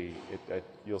to be,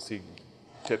 you'll see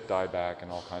tip dieback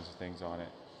and all kinds of things on it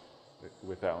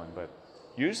with that one. But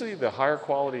usually the higher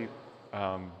quality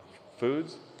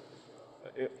foods,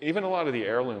 even a lot of the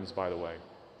heirlooms, by the way,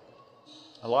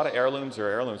 a lot of heirlooms are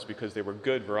heirlooms because they were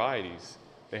good varieties.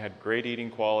 They had great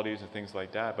eating qualities and things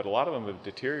like that, but a lot of them have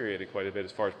deteriorated quite a bit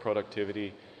as far as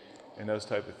productivity and those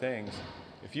type of things.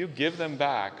 If you give them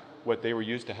back what they were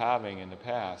used to having in the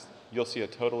past, you'll see a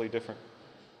totally different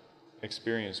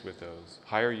experience with those.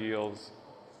 Higher yields,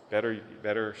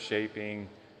 better shaping,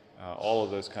 all of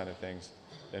those kind of things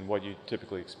than what you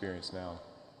typically experience now.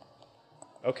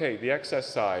 Okay, the excess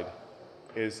side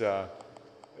is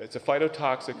it's a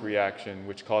phytotoxic reaction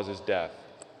which causes death.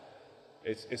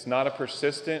 It's not a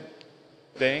persistent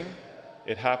thing.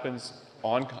 It happens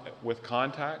with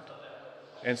contact.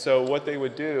 And so what they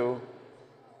would do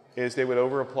is they would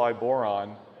overapply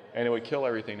boron and it would kill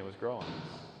everything that was growing.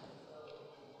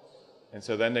 And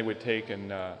so then they would take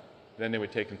and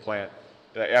plant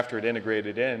after it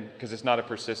integrated in, because it's not a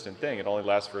persistent thing. It only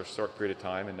lasts for a short period of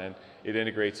time, and then it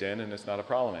integrates in, and it's not a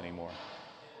problem anymore.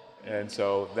 And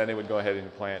so then they would go ahead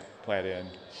and plant in.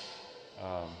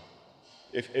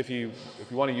 If you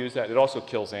want to use that, it also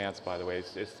kills ants, by the way.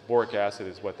 Boric acid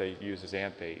is what they use as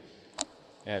ant bait,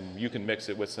 and you can mix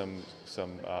it with some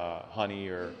honey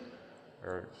or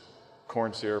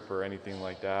corn syrup or anything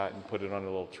like that, and put it on a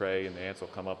little tray, and the ants will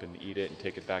come up and eat it and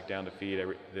take it back down to feed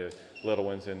the little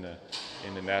ones in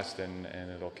the nest, and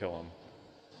it'll kill them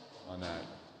on that.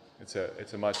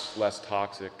 It's a much less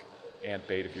toxic ant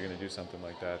bait if you're going to do something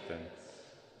like that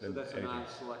So than that's a anything.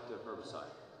 non-selective herbicide.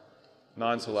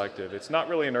 Non-selective. It's not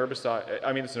really an herbicide.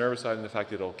 I mean, it's an herbicide in the fact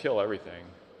that it'll kill everything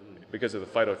because of the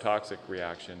phytotoxic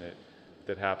reaction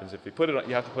that happens. If you put it on,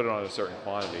 you have to put it on a certain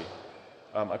quantity.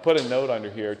 I put a note under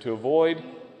here to avoid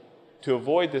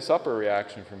this upper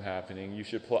reaction from happening. You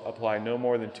should apply no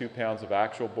more than 2 pounds of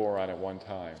actual boron at one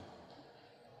time.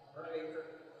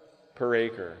 Per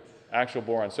acre. Actual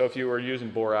boron. So if you were using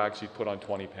borax, you'd put on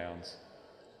 20 pounds.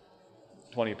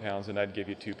 20 pounds, and that'd give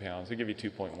you 2 pounds. It'd give you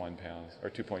 2.1 pounds, or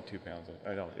 2.2 pounds.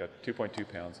 I know, yeah, 2.2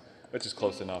 pounds, which is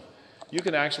close enough. You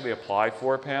can actually apply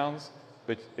 4 pounds,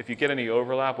 but if you get any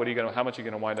overlap, how much are you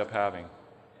going to wind up having?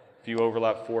 If you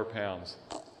overlap 4 pounds,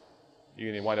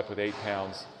 you're going to wind up with 8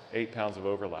 pounds of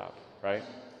overlap, right?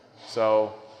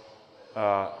 So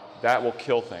that will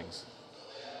kill things.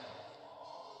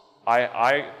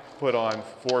 I put on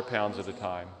 4 pounds at a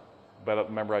time, but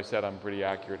remember I said I'm pretty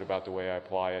accurate about the way I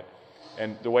apply it.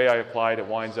 And the way I apply it, it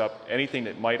winds up, anything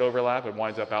that might overlap, it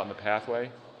winds up out in the pathway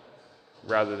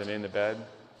rather than in the bed.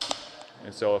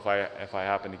 And so if I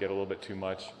happen to get a little bit too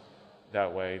much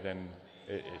that way, then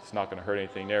it's not going to hurt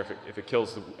anything there. If it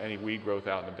kills any weed growth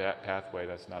out in the pathway,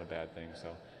 that's not a bad thing.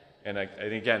 So, and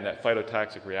again, that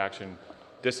phytotoxic reaction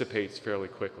dissipates fairly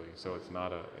quickly, so it's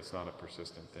not a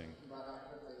persistent thing.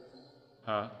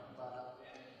 Huh?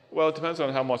 Well, it depends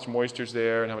on how much moisture's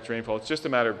there and how much rainfall. It's just a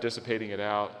matter of dissipating it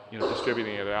out,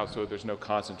 distributing it out so there's no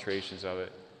concentrations of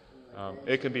it.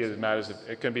 It can be in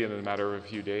a matter of a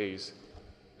few days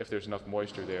if there's enough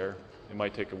moisture there. It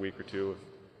might take a week or two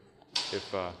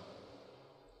if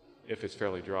it's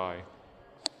fairly dry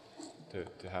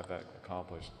to have that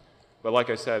accomplished. But like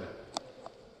I said,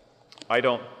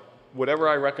 whatever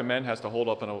I recommend has to hold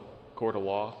up in a court of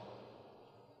law.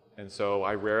 And so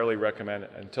I rarely recommend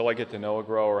it until I get to know a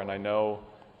grower and I know,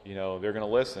 they're going to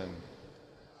listen.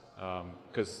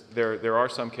 Because there are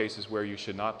some cases where you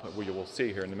should not put, you will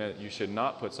see here in a minute, you should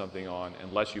not put something on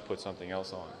unless you put something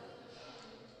else on.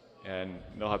 And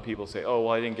you'll have people say, oh,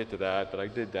 well, I didn't get to that, but I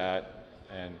did that.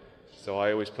 And so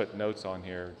I always put notes on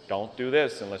here, don't do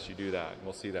this unless you do that. And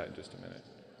we'll see that in just a minute.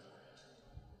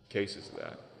 Cases of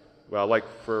that. Well, like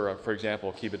for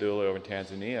example, Kibadula over in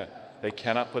Tanzania, they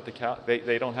cannot put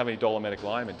they don't have any dolomitic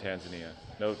lime in Tanzania.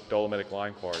 No dolomitic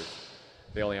lime quarries.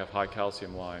 They only have high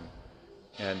calcium lime.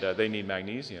 And they need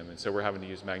magnesium. And so we're having to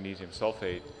use magnesium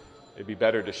sulfate. It'd be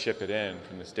better to ship it in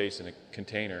from the States in a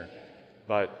container.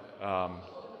 But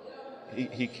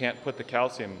he can't put the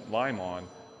calcium lime on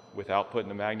without putting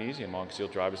the magnesium on because he'll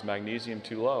drive his magnesium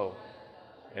too low.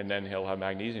 And then he'll have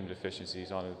magnesium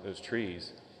deficiencies on those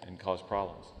trees and cause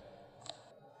problems.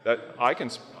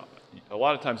 A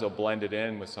lot of times they'll blend it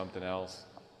in with something else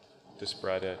to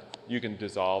spread it. You can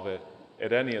dissolve it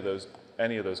at any of those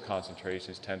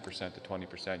concentrations, 10% to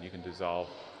 20%. You can dissolve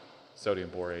sodium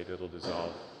borate. It'll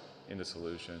dissolve in the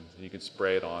solution. And you can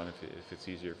spray it on if it's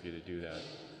easier for you to do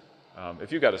that.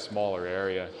 If you've got a smaller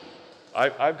area,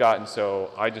 I've gotten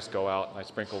so I just go out and I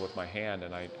sprinkle with my hand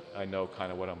and I know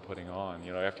kind of what I'm putting on.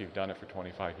 After you've done it for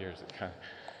 25 years,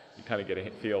 you kind of get a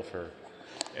feel for.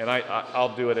 And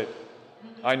I'll do it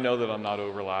I know that I'm not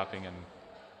overlapping, and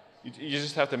you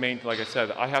just have to like I said,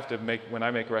 when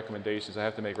I make recommendations, I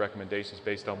have to make recommendations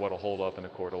based on what will hold up in a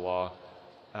court of law.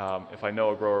 If I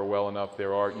know a grower well enough,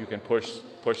 you can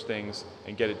push things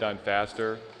and get it done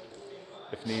faster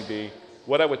if need be.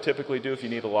 What I would typically do if you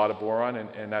need a lot of boron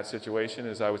in that situation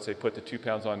is I would say put the 2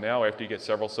 pounds on now after you get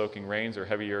several soaking rains or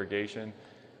heavy irrigation,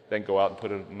 then go out and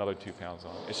put another 2 pounds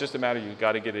on. It's just a matter you've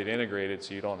got to get it integrated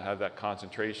so you don't have that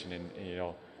concentration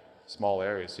in small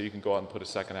areas. So you can go out and put a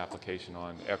second application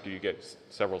on after you get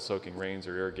several soaking rains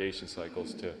or irrigation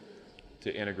cycles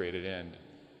to integrate it in.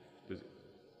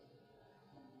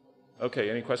 Okay,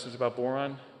 any questions about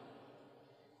boron?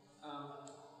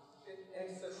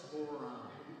 Excess boron.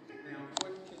 Now,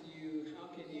 how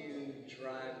can you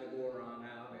drive the boron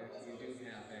out if you do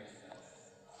have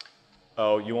excess?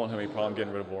 Oh, you won't have any problem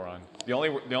getting rid of boron. The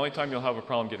only time you'll have a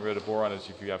problem getting rid of boron is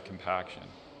if you have compaction.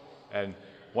 And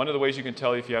one of the ways you can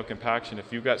tell if you have compaction,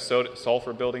 if you've got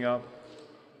sulfur building up,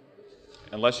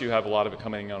 unless you have a lot of it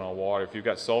coming on water, if you've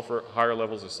got higher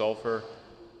levels of sulfur,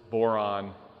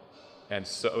 boron, and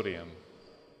sodium,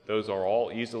 those are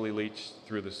all easily leached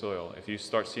through the soil. If you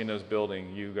start seeing those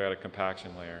building, you've got a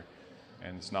compaction layer,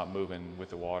 and it's not moving with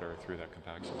the water through that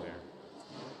compaction layer.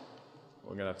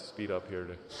 We're going to have to speed up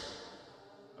here.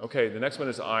 Okay, the next one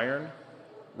is iron.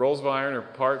 Rolls of iron are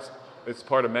parts. It's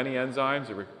part of many enzymes.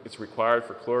 It's required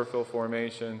for chlorophyll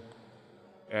formation.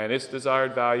 And its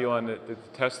desired value on the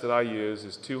test that I use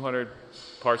is 200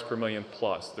 parts per million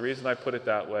plus. The reason I put it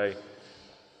that way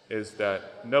is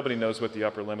that nobody knows what the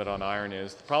upper limit on iron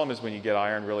is. The problem is when you get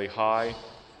iron really high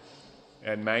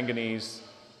and manganese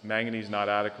not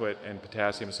adequate, and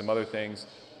potassium and some other things,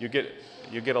 you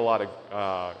get a lot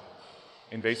of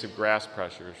invasive grass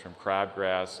pressures from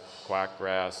crabgrass,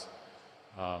 quackgrass,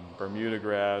 Bermuda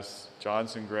grass,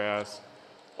 Johnson grass.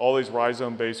 All these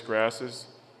rhizome-based grasses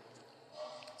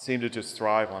seem to just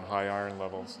thrive on high iron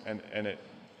levels, and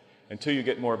until you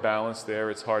get more balance there,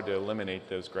 it's hard to eliminate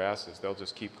those grasses. They'll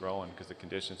just keep growing because the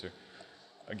conditions are,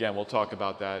 again, we'll talk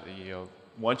about that.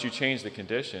 Once you change the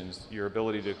conditions, your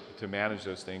ability to manage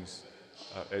those things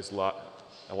is a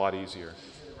lot easier.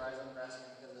 The rhizome grassing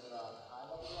because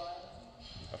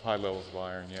of Of high levels of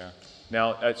iron, yeah.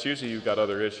 Now, that's usually you've got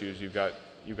other issues. You've got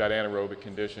anaerobic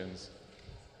conditions,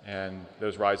 and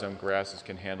those rhizome grasses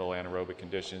can handle anaerobic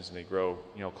conditions, and they grow,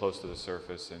 close to the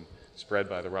surface and spread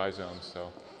by the rhizomes.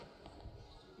 So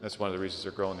that's one of the reasons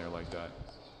they're growing there like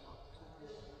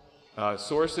that.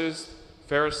 Sources: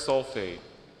 ferrous sulfate.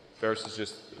 Ferrous is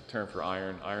just a term for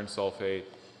iron. Iron sulfate.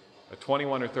 A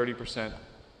 21 or 30%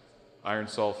 iron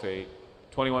sulfate.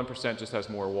 21% just has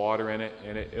more water in it,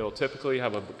 and it'll typically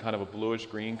have a kind of a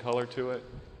bluish-green color to it,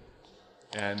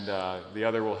 and the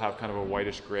other will have kind of a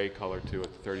whitish-gray color to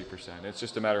it, the 30%. It's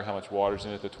just a matter of how much water's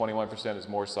in it. The 21% is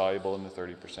more soluble than the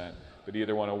 30%, but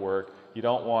either one will work. You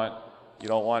don't want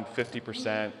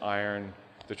 50% iron.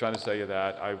 If they're trying to sell you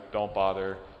that, don't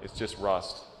bother. It's just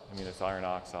rust. It's iron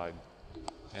oxide.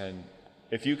 And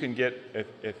if you can get,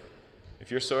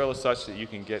 if your soil is such that you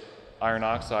can get iron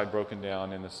oxide broken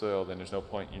down in the soil, then there's no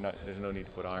point. There's no need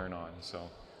to put iron on. So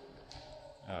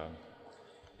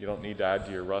you don't need to add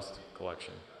to your rust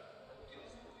collection.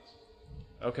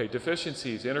 Okay,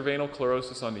 deficiencies: interveinal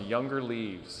chlorosis on the younger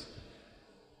leaves.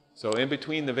 So in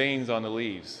between the veins on the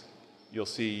leaves, you'll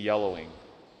see yellowing.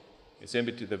 It's in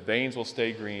between. The veins will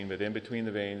stay green, but in between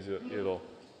the veins, it'll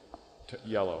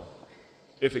yellow.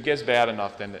 If it gets bad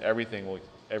enough, then everything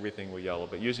will yellow.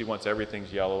 But usually, once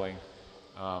everything's yellowing,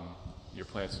 your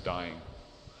plant's dying.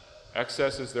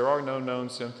 Excesses: there are no known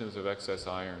symptoms of excess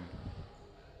iron,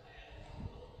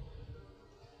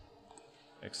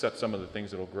 except some of the things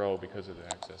that will grow because of the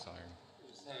excess iron.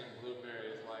 You're saying blueberry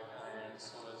is like iron,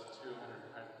 so is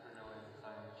 200 parts per million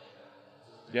iron.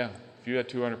 Yeah, if you had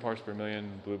 200 parts per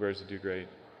million, blueberries would do great.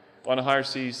 On a higher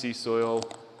CEC soil,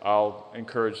 I'll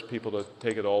encourage people to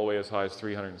take it all the way as high as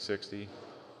 360.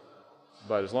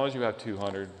 But as long as you have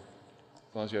 200,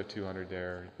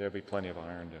 there'll be plenty of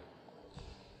iron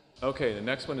to. Okay, the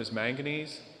next one is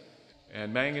manganese.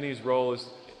 And manganese role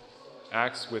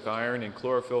acts with iron in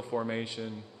chlorophyll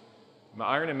formation.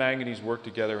 Iron and manganese work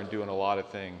together in doing a lot of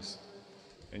things.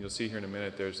 And you'll see here in a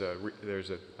minute there's a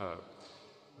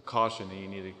caution that you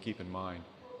need to keep in mind.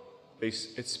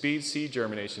 It speeds seed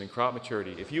germination and crop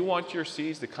maturity. If you want your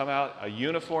seeds to come out a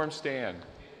uniform stand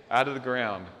out of the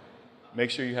ground, make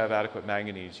sure you have adequate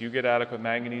manganese. You get adequate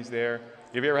manganese there.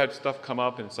 Have you ever had stuff come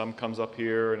up and some comes up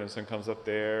here and then some comes up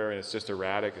there and it's just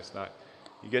erratic? It's not.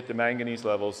 You get the manganese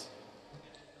levels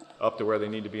up to where they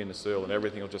need to be in the soil and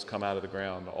everything will just come out of the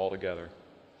ground all together.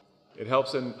 It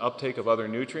helps in uptake of other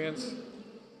nutrients,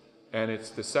 and it's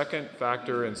the second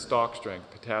factor in stalk strength.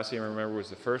 Potassium, remember,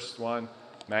 was the first one.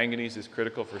 Manganese is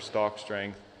critical for stalk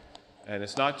strength, and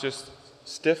it's not just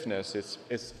stiffness,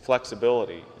 it's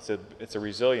flexibility. It's a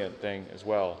resilient thing as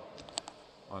well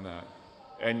on that.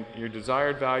 And your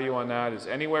desired value on that is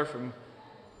anywhere from,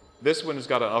 this one has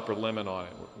got an upper limit on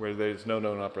it, where there's no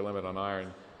known upper limit on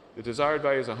iron. The desired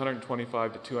value is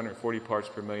 125 to 240 parts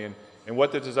per million, and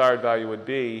what the desired value would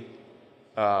be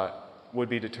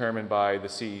determined by the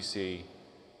CEC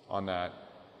on that.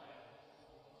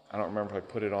 I don't remember if I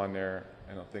put it on there.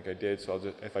 I don't think I did, so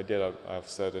if I did, I've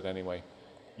said it anyway.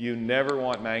 You never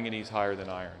want manganese higher than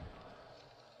iron.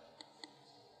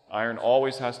 Iron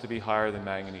always has to be higher than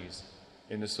manganese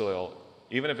in the soil,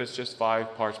 even if it's just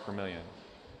 5 parts per million,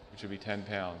 which would be 10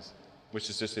 pounds, which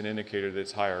is just an indicator that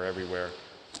it's higher everywhere.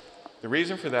 The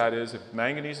reason for that is if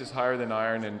manganese is higher than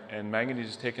iron and manganese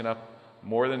is taken up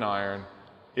more than iron,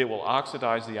 it will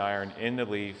oxidize the iron in the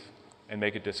leaf and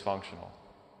make it dysfunctional.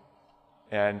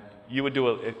 And you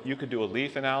could do a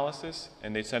leaf analysis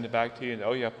and they send it back to you and,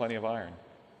 oh, you have plenty of iron.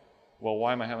 Well,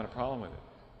 why am I having a problem with it?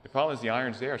 The problem is the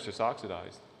iron's there, it's just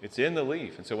oxidized. It's in the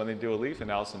leaf, and so when they do a leaf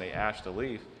analysis and they ash the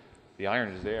leaf, the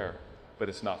iron is there, but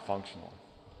it's not functional.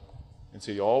 And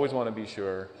so you always want to be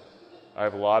sure. I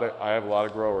have a lot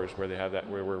of growers where they have that,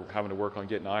 where we're having to work on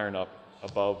getting iron up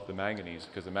above the manganese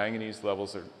because the manganese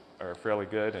levels are fairly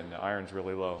good and the iron's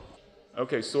really low.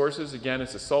 Okay, sources, again,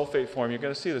 it's a sulfate form. You're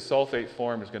going to see the sulfate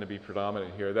form is going to be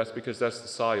predominant here. That's because that's the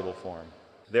soluble form.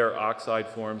 They're oxide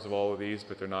forms of all of these,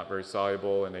 but they're not very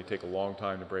soluble, and they take a long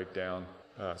time to break down.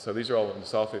 So these are all in the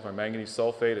sulfate form. Manganese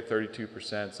sulfate at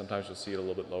 32%. Sometimes you'll see it a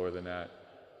little bit lower than that,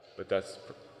 but that's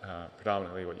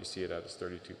predominantly what you see it at is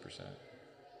 32%.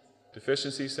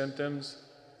 Deficiency symptoms: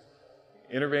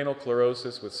 intervenal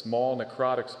chlorosis with small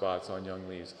necrotic spots on young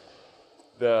leaves.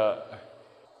 The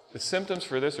symptoms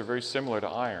for this are very similar to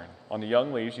iron. On the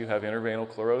young leaves, you have intervenal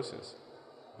chlorosis,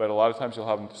 but a lot of times you'll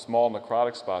have small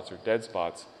necrotic spots or dead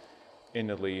spots in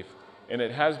the leaf, and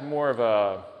it has more of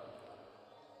a,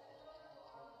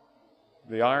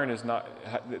 the iron is not,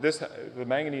 the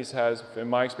manganese has, in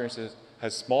my experience,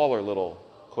 has smaller little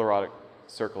chlorotic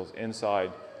circles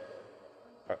inside,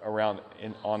 around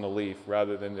on the leaf,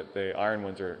 rather than the iron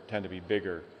ones tend to be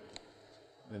bigger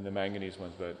than the manganese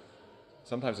ones, but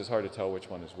sometimes it's hard to tell which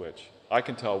one is which. I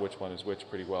can tell which one is which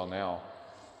pretty well now,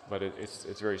 but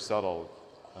it's very subtle,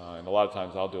 and a lot of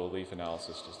times I'll do a leaf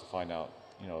analysis just to find out,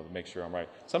 to make sure I'm right.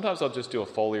 Sometimes I'll just do a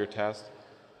foliar test.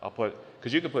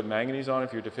 Because you can put manganese on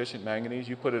if you're deficient manganese.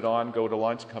 You put it on, go to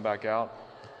lunch, come back out,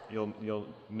 you'll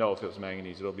know if it was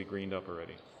manganese. It'll be greened up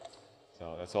already.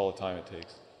 So that's all the time it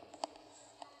takes.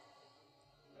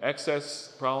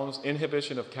 Excess problems: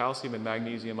 inhibition of calcium and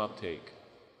magnesium uptake.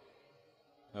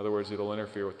 In other words, it'll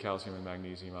interfere with calcium and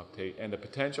magnesium uptake. And the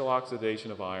potential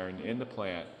oxidation of iron in the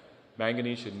plant.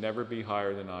 Manganese should never be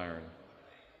higher than iron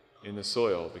in the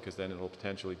soil, because then it'll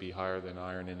potentially be higher than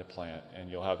iron in the plant,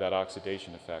 and you'll have that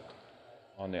oxidation effect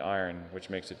on the iron, which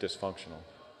makes it dysfunctional.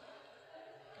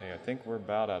 Okay, I think we're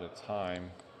about out of time.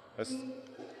 Let's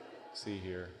see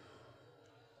here.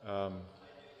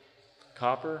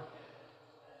 Copper.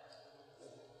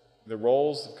 The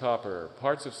roles of copper: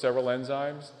 parts of several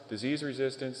enzymes, disease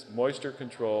resistance, moisture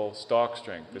control, stalk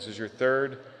strength. This is your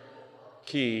third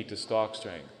key to stalk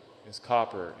strength, is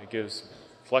copper. It gives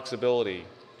flexibility,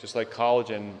 just like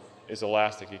collagen is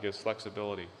elastic. It gives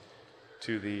flexibility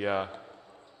to the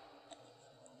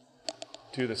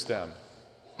stem.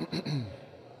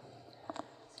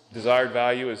 Desired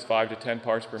value is 5 to 10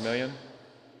 parts per million.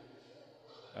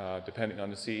 Depending on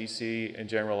the CEC. In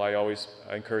general, I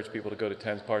encourage people to go to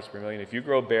 10 parts per million. If you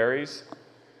grow berries,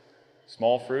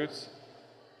 small fruits,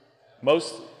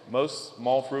 most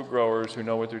small fruit growers who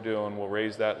know what they're doing will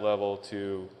raise that level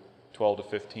to 12 to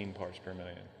 15 parts per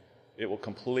million. It will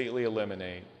completely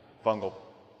eliminate fungal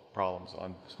problems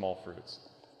on small fruits.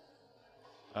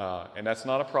 And that's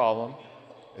not a problem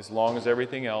as long as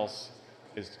everything else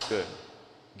is good.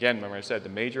 Again, remember I said the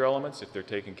major elements, if they're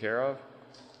taken care of,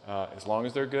 as long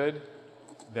as they're good,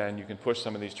 then you can push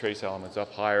some of these trace elements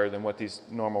up higher than what these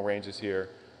normal ranges here.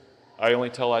 I only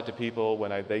tell that to people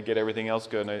when they get everything else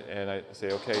good, and I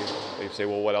say, okay, they say,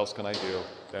 well, what else can I do?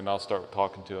 Then I'll start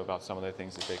talking to them about some of the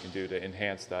things that they can do to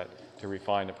enhance that, to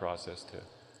refine the process,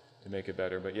 to make it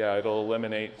better. But yeah, it'll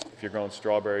eliminate, if you're growing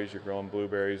strawberries, you're growing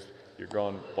blueberries, you're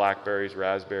growing blackberries,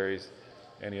 raspberries,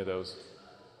 any of those.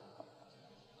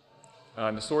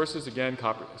 And the sources, again,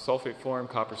 copper sulfate form,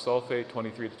 copper sulfate,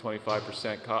 23 to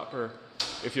 25% copper.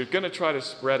 If you're going to try to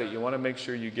spread it, you want to make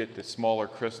sure you get the smaller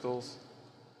crystals,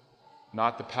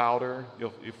 not the powder.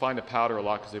 You'll find the powder a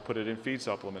lot because they put it in feed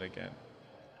supplement again.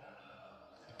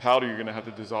 The powder you're going to have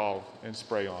to dissolve and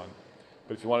spray on.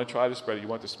 But if you want to try to spread it, you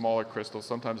want the smaller crystals.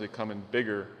 Sometimes they come in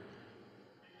bigger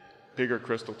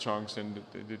crystal chunks, and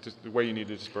the way you need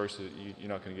to disperse it, you're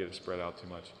not going to get it spread out too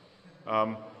much.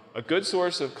 A good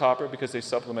source of copper, because they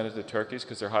supplemented the turkeys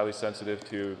because they're highly sensitive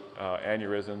to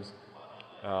aneurysms,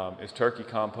 is turkey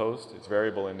compost. It's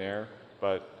variable in there,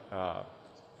 but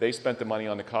they spent the money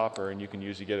on the copper, and you can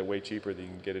usually get it way cheaper than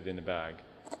you can get it in the bag.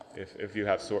 If you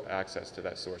have access to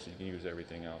that source, you can use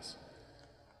everything else.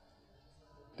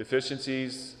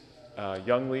 Deficiencies: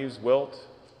 young leaves wilt,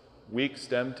 weak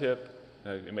stem tip,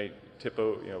 it may tip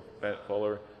over, bent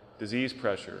fuller, disease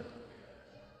pressure.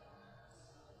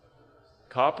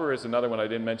 Copper is another one I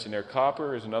didn't mention there.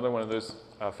 Copper is another one of those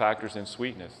factors in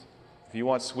sweetness. If you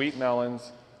want sweet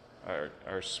melons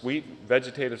or sweet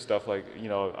vegetative stuff like,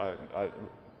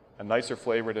 a nicer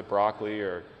flavor to broccoli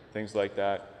or things like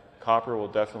that, copper will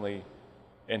definitely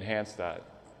enhance that.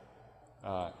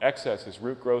 Excess is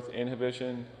root growth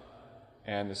inhibition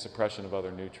and the suppression of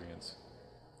other nutrients.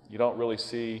 You don't really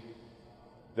see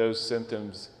those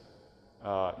symptoms.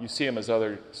 You see them as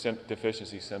other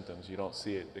deficiency symptoms. You don't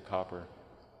see the copper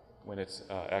when it's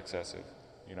excessive.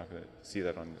 You're not going to see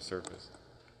that on the surface.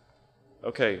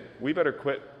 Okay, we better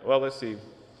quit. Well, let's see.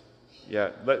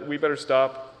 Yeah, we better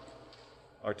stop.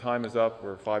 Our time is up.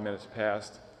 We're 5 minutes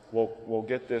past. We'll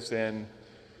get this in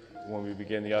when we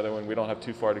begin the other one. We don't have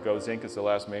too far to go. Zinc is the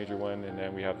last major one, and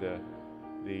then we have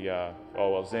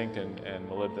zinc and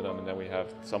molybdenum, and then we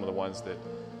have some of the ones that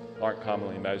aren't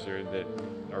commonly measured that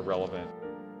are relevant.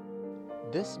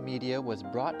 This media was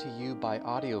brought to you by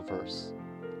Audioverse,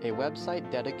 a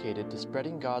website dedicated to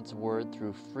spreading God's Word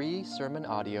through free sermon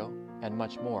audio and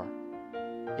much more.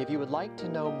 If you would like to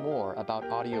know more about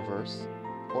Audioverse,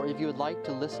 or if you would like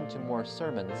to listen to more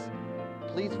sermons,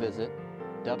 please visit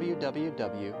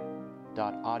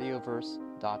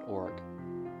www.audioverse.org.